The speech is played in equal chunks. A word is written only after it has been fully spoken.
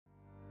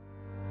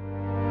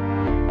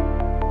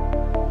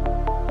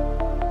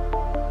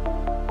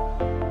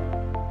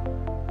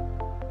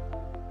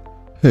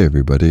Hey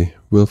everybody,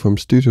 Will from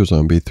Studio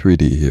Zombie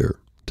 3D here.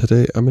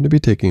 Today I'm going to be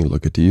taking a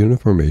look at the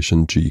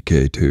Uniformation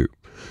GK2.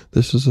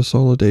 This is a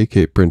solid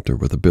A8 printer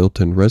with a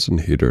built-in resin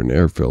heater and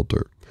air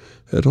filter.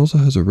 It also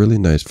has a really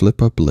nice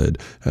flip-up lid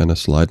and a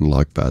slide and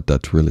lock vat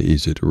that's really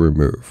easy to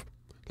remove.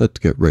 Let's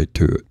get right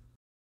to it.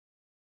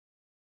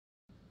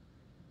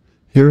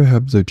 Here I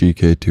have the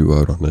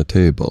GK2 out on a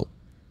table.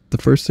 The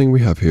first thing we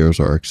have here is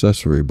our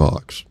accessory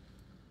box,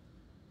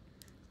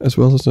 as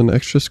well as an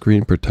extra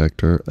screen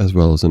protector as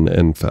well as an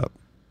end cap.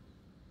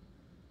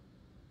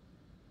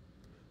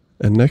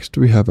 And next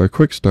we have our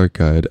quick start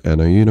guide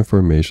and our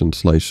uniformation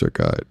slicer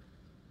guide.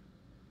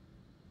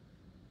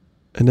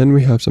 And then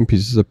we have some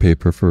pieces of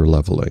paper for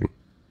leveling.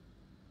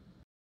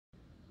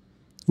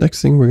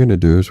 Next thing we're going to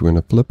do is we're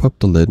going to flip up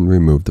the lid and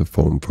remove the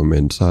foam from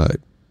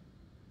inside.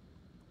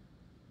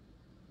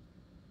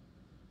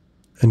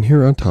 And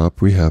here on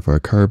top we have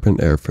our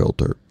carbon air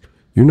filter.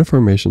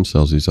 Uniformation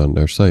sells these on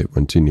their site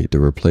once you need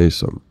to replace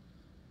them.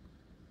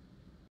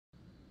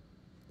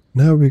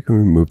 Now we can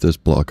remove this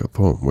block of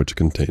foam which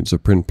contains a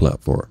print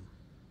platform.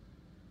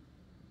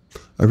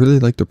 I really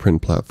like the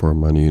print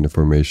platform on the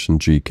Uniformation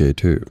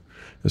GK2.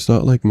 It's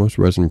not like most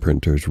resin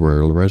printers where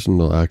the resin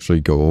will actually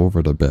go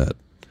over the bed.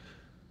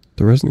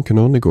 The resin can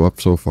only go up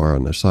so far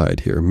on the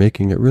side here,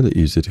 making it really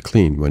easy to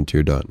clean once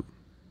you're done.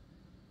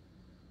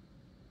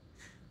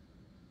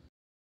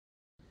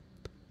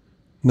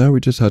 Now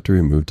we just have to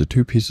remove the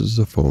two pieces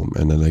of foam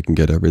and then I can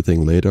get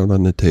everything laid out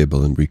on the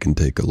table and we can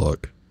take a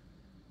look.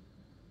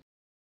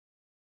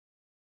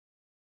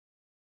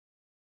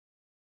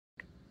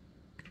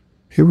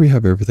 Here we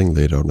have everything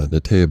laid out on the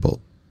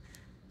table.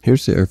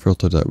 Here's the air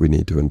filter that we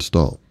need to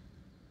install.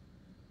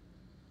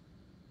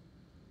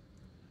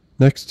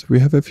 Next, we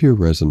have a few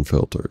resin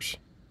filters,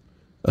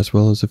 as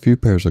well as a few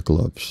pairs of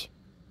gloves.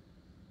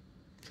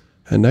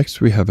 And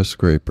next we have a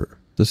scraper.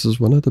 This is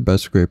one of the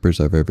best scrapers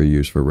I've ever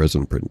used for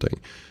resin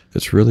printing.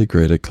 It's really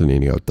great at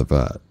cleaning out the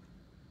vat.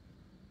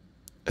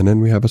 And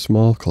then we have a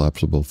small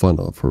collapsible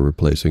funnel for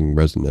replacing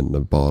resin in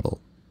the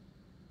bottle.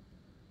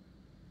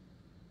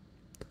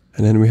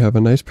 And then we have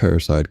a nice pair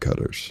of side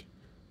cutters,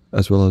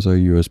 as well as our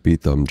USB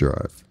thumb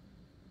drive.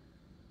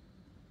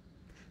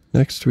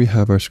 Next we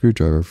have our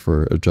screwdriver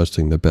for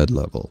adjusting the bed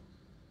level.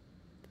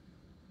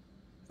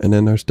 And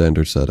then our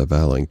standard set of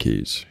Allen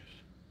keys.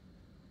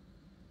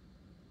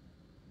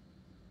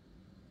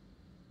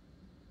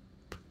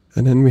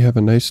 And then we have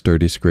a nice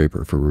sturdy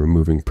scraper for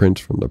removing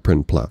prints from the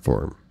print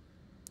platform,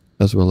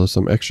 as well as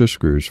some extra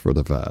screws for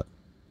the vat.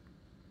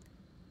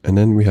 And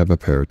then we have a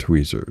pair of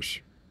tweezers.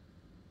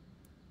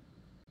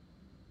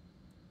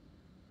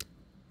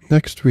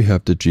 Next we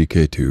have the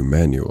GK2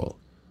 manual,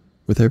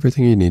 with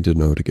everything you need to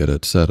know to get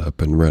it set up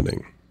and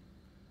running,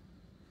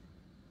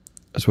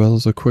 as well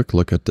as a quick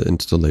look at the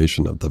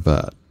installation of the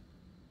vat.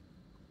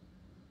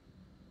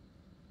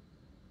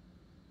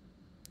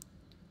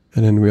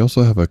 And then we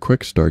also have a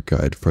quick start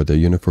guide for the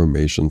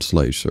Uniformation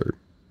slicer.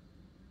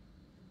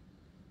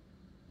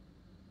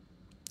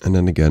 And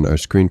then again our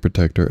screen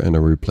protector and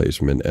a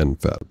replacement end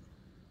cap.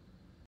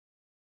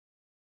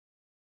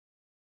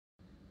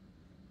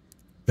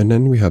 And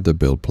then we have the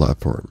build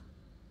platform.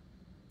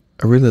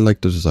 I really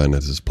like the design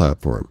of this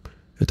platform.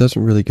 It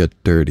doesn't really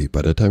get dirty.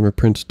 By the time a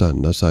print's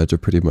done, the sides are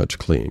pretty much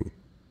clean.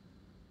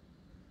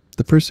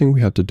 The first thing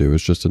we have to do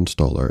is just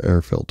install our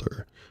air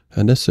filter,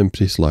 and this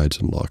simply slides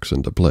and locks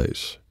into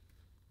place.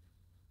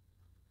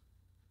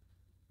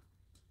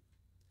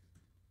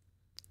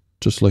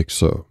 Just like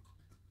so.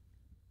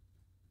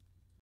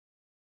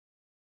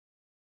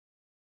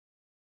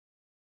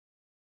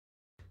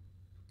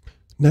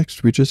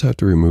 Next, we just have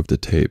to remove the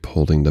tape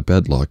holding the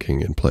bed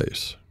locking in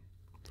place.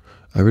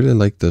 I really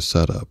like this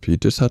setup. You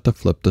just have to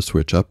flip the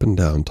switch up and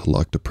down to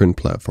lock the print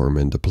platform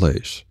into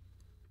place.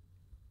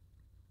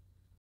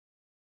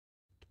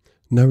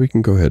 Now we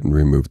can go ahead and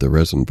remove the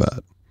resin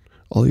vat.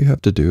 All you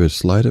have to do is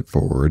slide it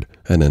forward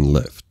and then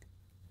lift.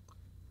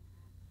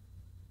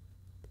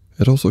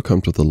 It also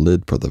comes with a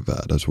lid for the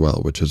vat as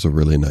well, which is a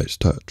really nice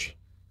touch.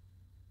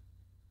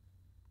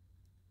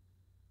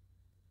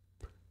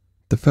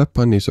 The FEP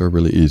on these are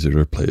really easy to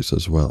replace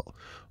as well.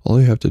 All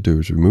you have to do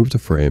is remove the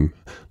frame,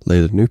 lay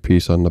the new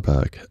piece on the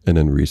back, and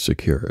then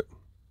re-secure it.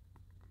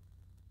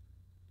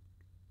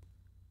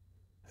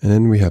 And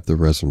then we have the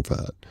resin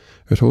vat.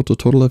 It holds a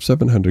total of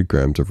 700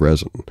 grams of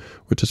resin,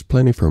 which is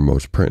plenty for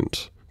most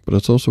prints, but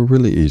it's also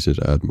really easy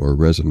to add more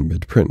resin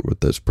mid-print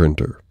with this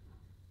printer.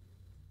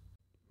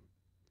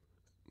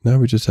 Now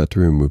we just have to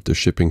remove the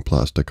shipping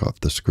plastic off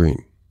the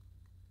screen.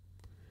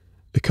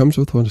 It comes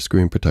with one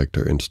screen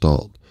protector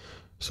installed.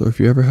 So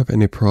if you ever have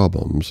any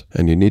problems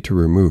and you need to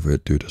remove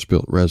it due to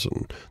spilt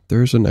resin,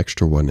 there is an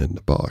extra one in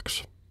the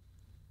box.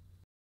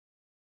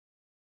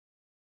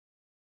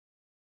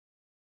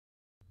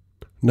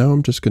 Now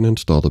I'm just going to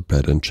install the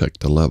bed and check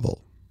the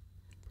level.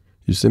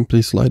 You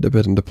simply slide the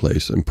bed into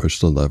place and push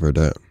the lever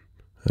down,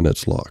 and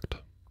it's locked.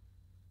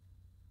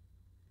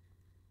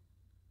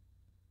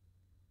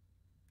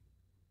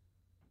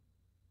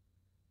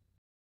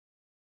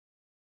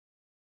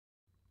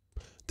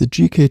 The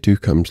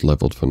GK2 comes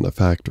leveled from the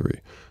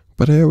factory,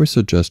 But I always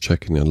suggest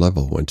checking a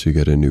level once you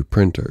get a new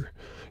printer.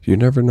 You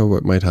never know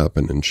what might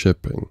happen in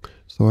shipping,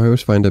 so I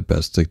always find it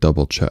best to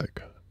double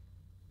check.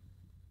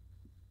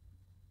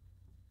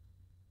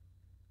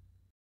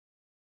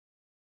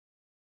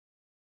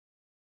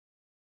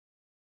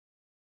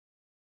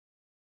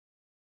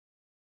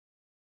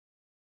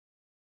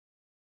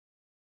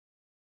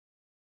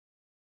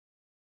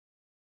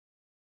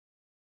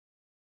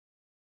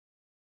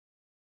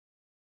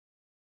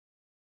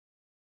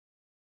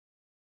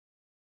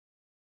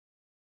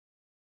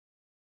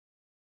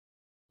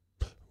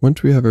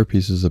 Once we have our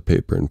pieces of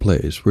paper in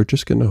place, we're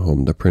just going to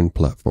home the print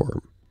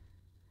platform.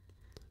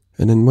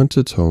 And then once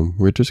it's home,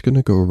 we're just going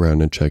to go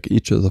around and check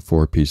each of the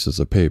 4 pieces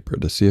of paper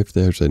to see if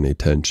there's any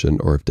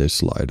tension or if they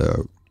slide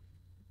out.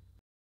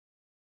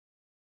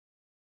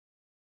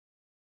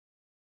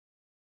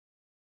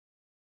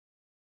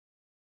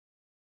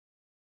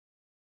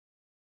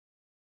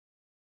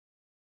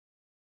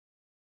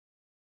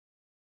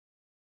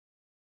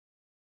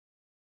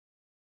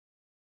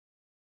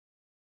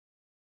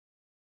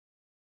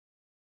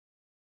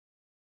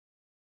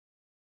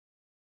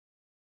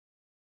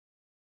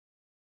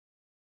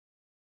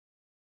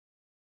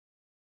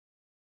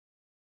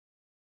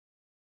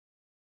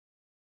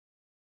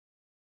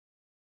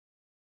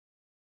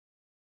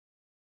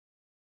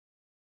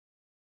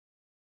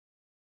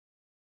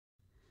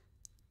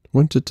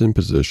 Once it's in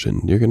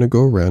position, you're going to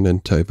go around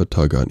and have a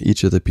tug on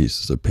each of the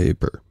pieces of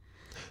paper.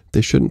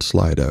 They shouldn't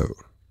slide out.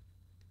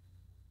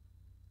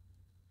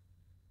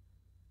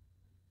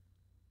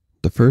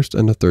 The first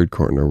and the third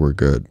corner were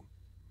good.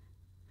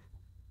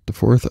 The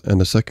fourth and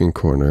the second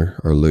corner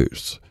are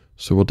loose,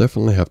 so we'll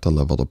definitely have to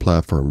level the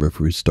platform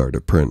before we start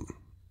a print.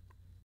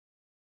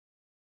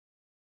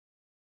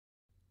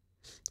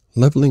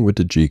 Leveling with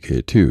the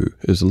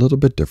GK2 is a little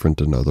bit different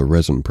than other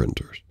resin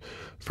printers.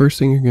 First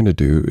thing you're going to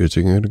do is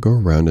you're going to go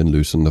around and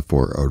loosen the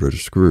 4 outer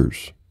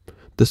screws.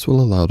 This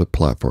will allow the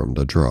platform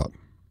to drop.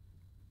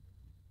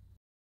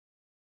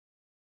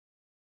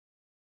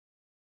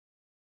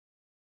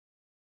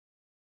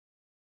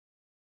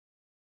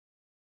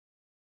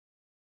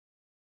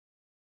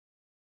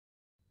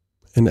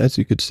 And as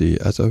you could see,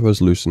 as I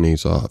was loosening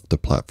these off, the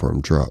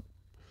platform dropped.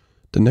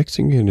 The next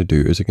thing you're going to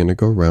do is you're going to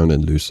go around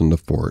and loosen the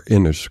 4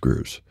 inner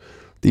screws.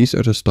 These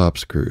are the stop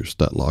screws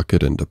that lock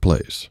it into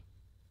place.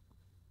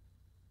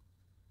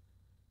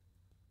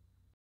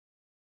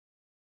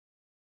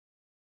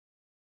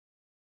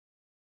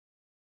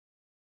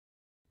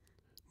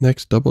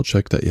 Next, double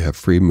check that you have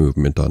free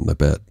movement on the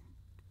bed.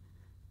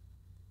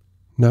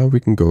 Now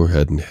we can go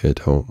ahead and hit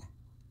home.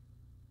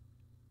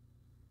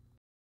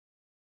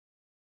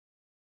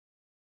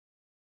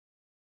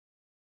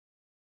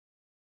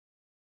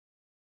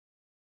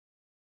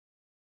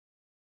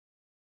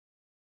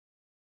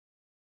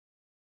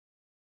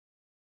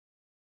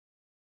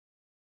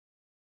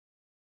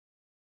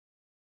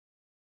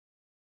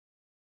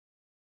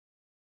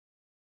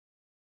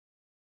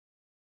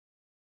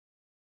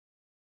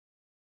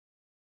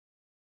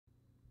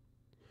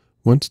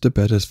 Once the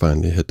bed has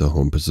finally hit the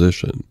home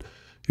position,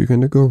 you're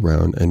going to go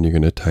around and you're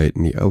going to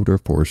tighten the outer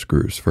 4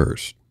 screws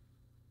first.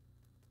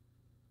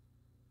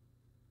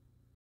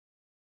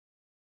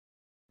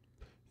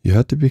 You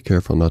have to be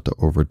careful not to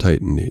over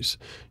tighten these.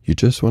 You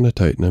just want to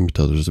tighten them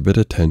until there's a bit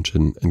of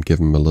tension and give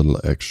them a little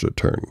extra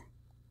turn.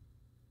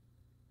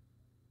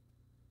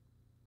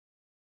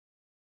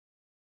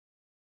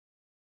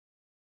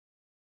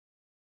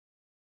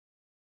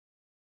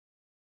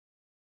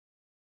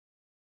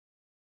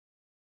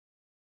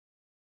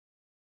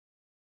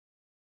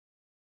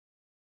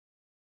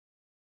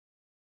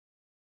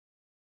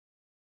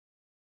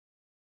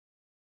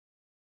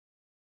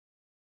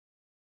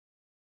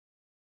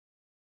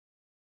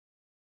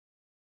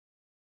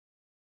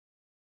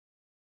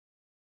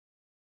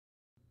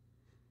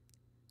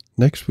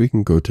 Next we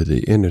can go to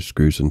the inner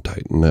screws and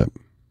tighten them.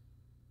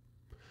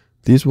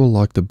 These will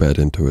lock the bed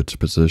into its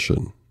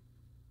position.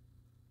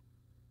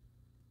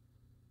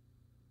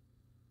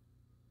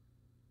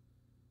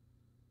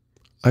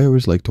 I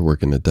always like to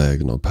work in a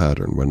diagonal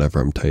pattern whenever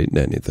I'm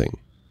tightening anything.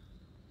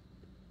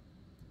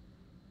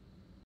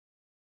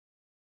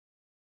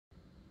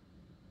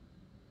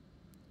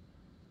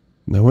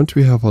 Now once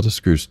we have all the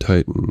screws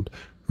tightened,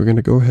 we're going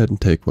to go ahead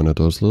and take one of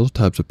those little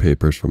tabs of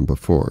papers from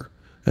before,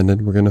 and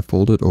then we're going to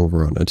fold it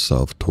over on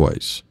itself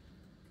twice.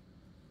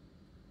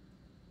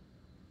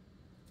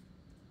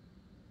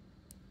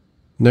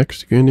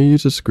 Next, you're going to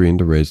use a screen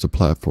to raise the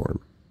platform.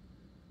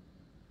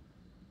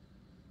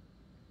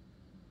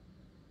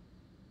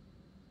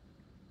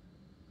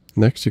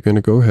 Next, you're going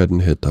to go ahead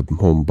and hit the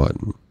home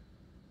button.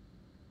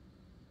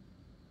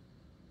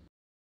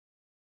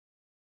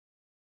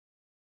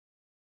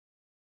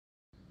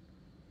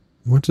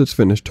 Once it's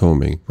finished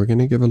homing, we're going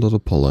to give a little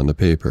pull on the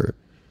paper.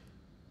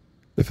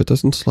 If it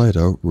doesn't slide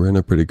out, we're in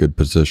a pretty good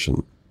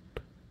position.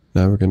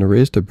 Now we're going to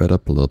raise the bed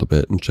up a little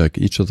bit and check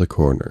each of the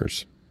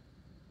corners.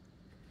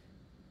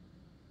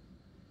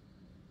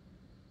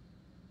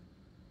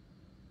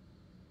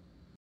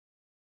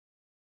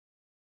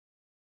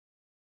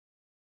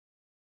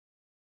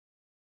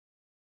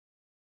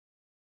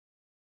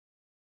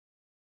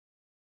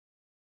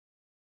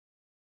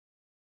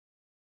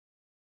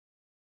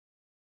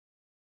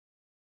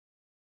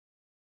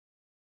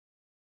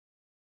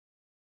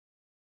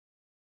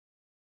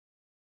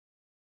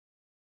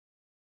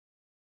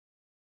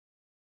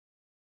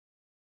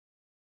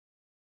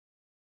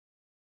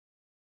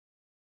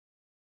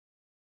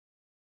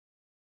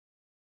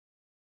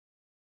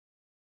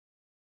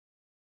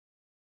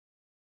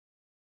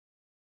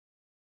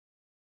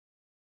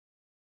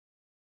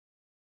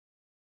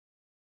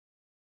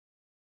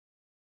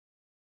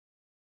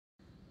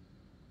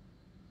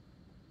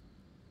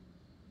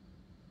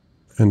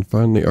 And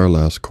finally our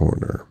last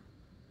corner.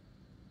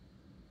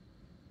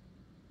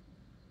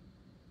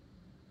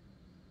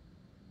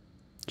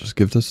 Just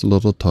give this a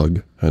little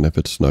tug, and if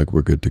it's snug,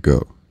 we're good to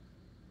go.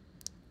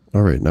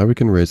 Alright, now we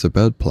can raise the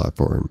bed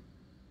platform.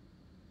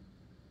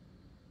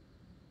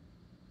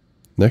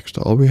 Next,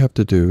 all we have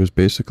to do is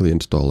basically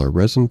install our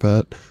resin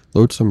vat,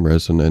 load some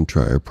resin, and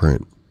try our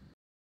print.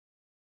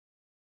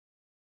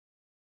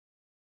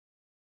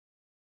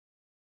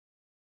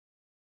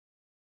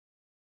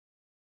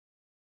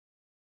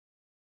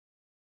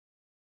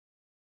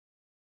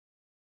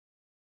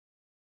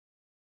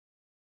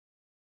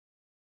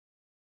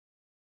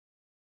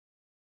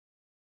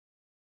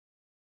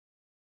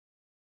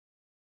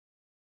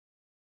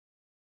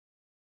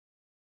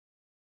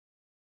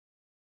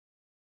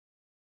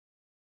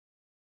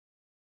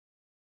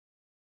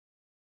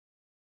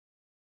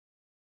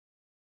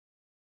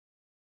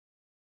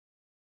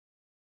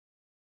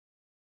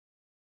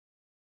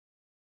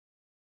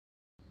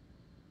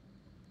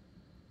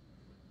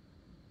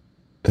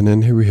 And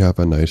then here we have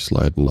a nice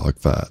slide and lock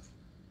vat.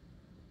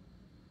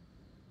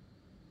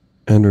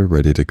 And we're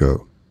ready to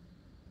go.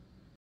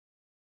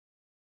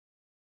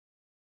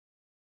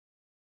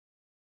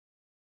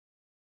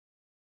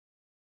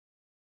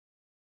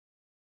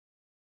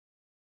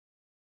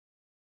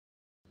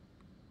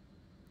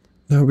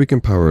 Now we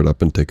can power it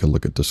up and take a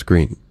look at the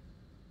screen.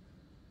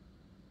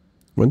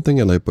 One thing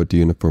I like about the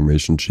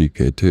Uniformation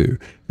GK2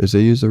 is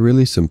they use a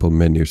really simple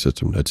menu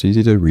system that's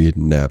easy to read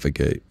and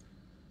navigate.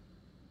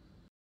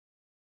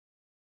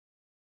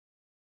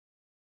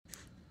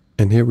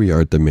 And here we are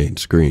at the main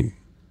screen.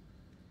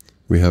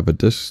 We have a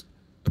disk,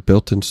 a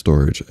built-in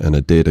storage, and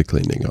a data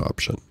cleaning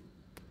option.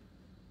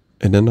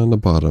 And then on the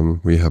bottom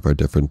we have our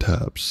different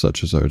tabs,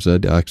 such as our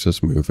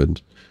Z-axis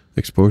movement,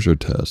 exposure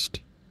test,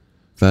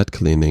 vat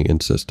cleaning,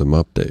 and system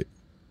update.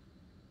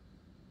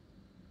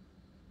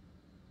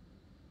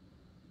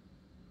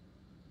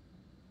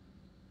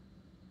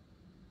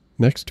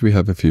 Next we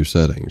have a few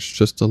settings,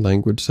 just the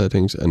language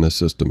settings and the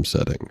system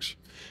settings.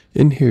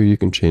 In here you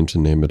can change the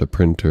name of the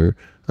printer,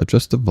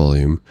 adjust the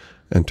volume,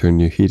 and turn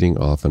your heating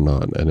off and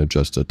on, and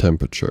adjust the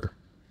temperature.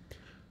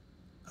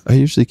 I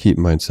usually keep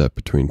mine set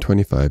between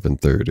 25 and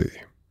 30.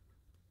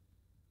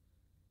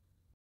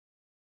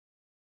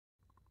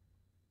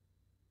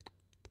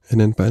 And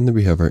then finally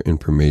we have our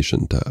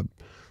information tab.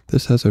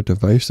 This has our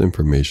device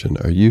information,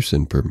 our use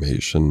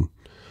information,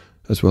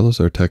 as well as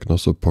our technical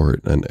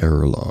support and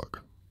error log.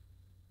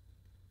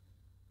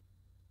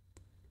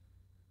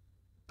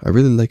 I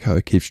really like how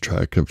it keeps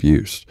track of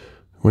use.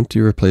 Once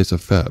you replace a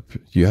FEP,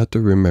 you have to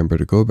remember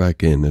to go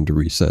back in and to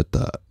reset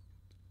that.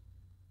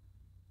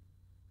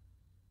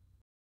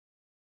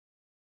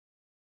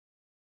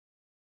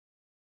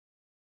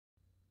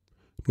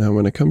 Now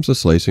when it comes to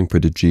slicing for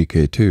the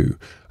GK2,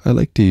 I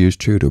like to use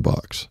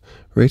ChewDobox.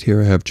 Right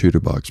here I have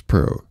ChewDobox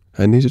Pro,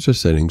 and these are the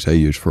settings I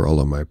use for all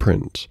of my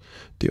prints.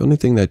 The only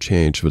thing that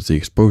changed was the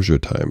exposure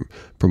time,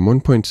 from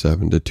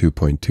 1.7 to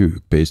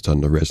 2.2 based on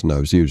the resin I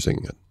was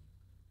using.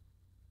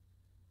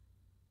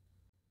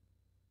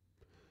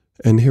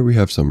 And here we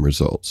have some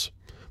results.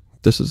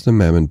 This is the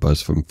Mammon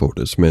bus from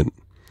Photos Mint.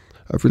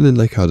 I really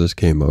like how this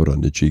came out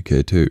on the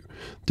GK2.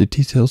 The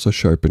details are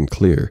sharp and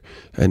clear,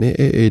 and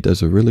AAA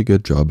does a really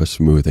good job of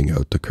smoothing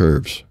out the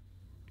curves.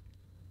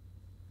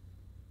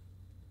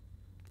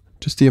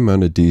 Just the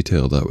amount of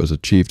detail that was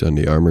achieved on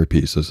the armor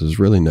pieces is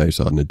really nice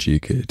on the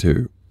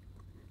GK2.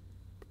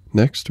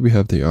 Next we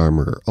have the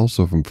armor,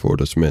 also from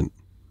Photos Mint.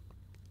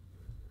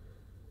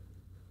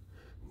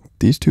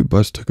 These two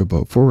busts took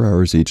about 4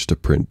 hours each to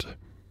print,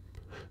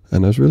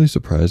 and I was really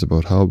surprised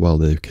about how well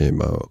they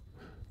came out.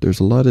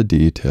 There's a lot of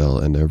detail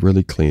and they're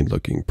really clean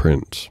looking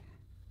prints.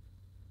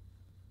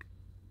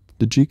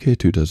 The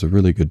GK2 does a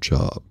really good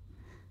job.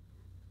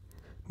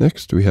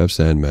 Next we have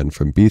Sandman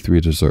from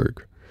B3 to Zerg.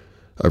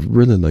 I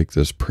really like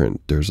this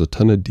print. There's a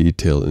ton of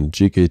detail and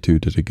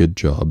GK2 did a good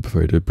job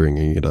for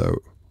bringing it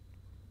out.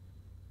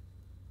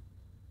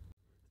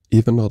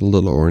 Even all the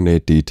little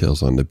ornate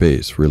details on the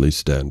base really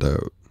stand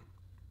out.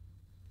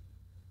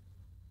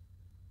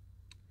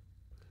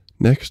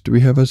 Next, we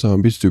have a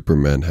zombie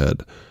Superman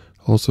head,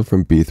 also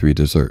from B3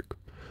 to Zerg.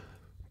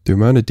 The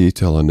amount of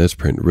detail on this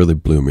print really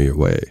blew me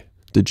away.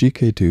 The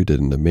GK2 did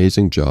an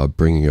amazing job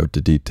bringing out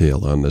the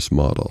detail on this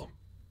model.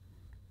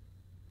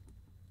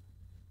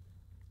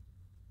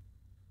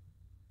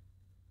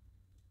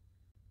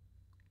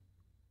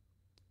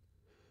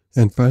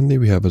 And finally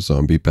we have a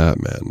zombie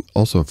Batman,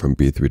 also from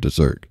B3 to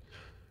Zerg.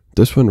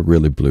 This one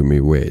really blew me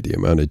away, the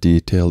amount of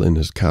detail in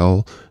his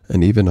cowl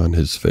and even on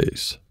his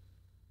face.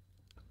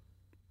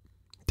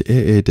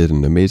 The AA did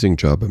an amazing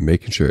job of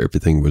making sure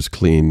everything was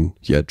clean,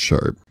 yet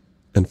sharp.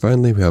 And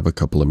finally we have a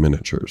couple of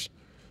miniatures.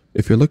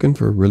 If you're looking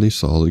for a really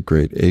solid,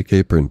 great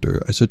AK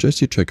printer, I suggest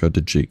you check out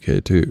the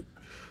GK2.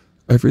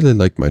 I've really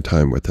liked my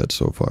time with it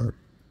so far.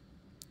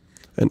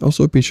 And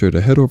also be sure to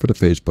head over to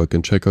Facebook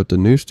and check out the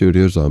new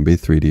Studio Zombie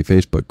 3D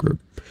Facebook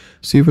group.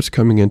 See what's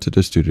coming into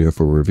the studio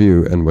for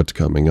review and what's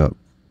coming up.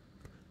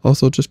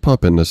 Also just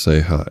pop in to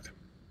say hi.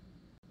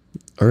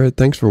 Alright,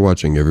 thanks for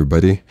watching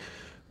everybody.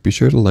 Be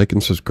sure to like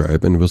and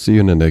subscribe, and we'll see you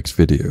in the next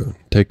video.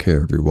 Take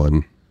care,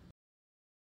 everyone.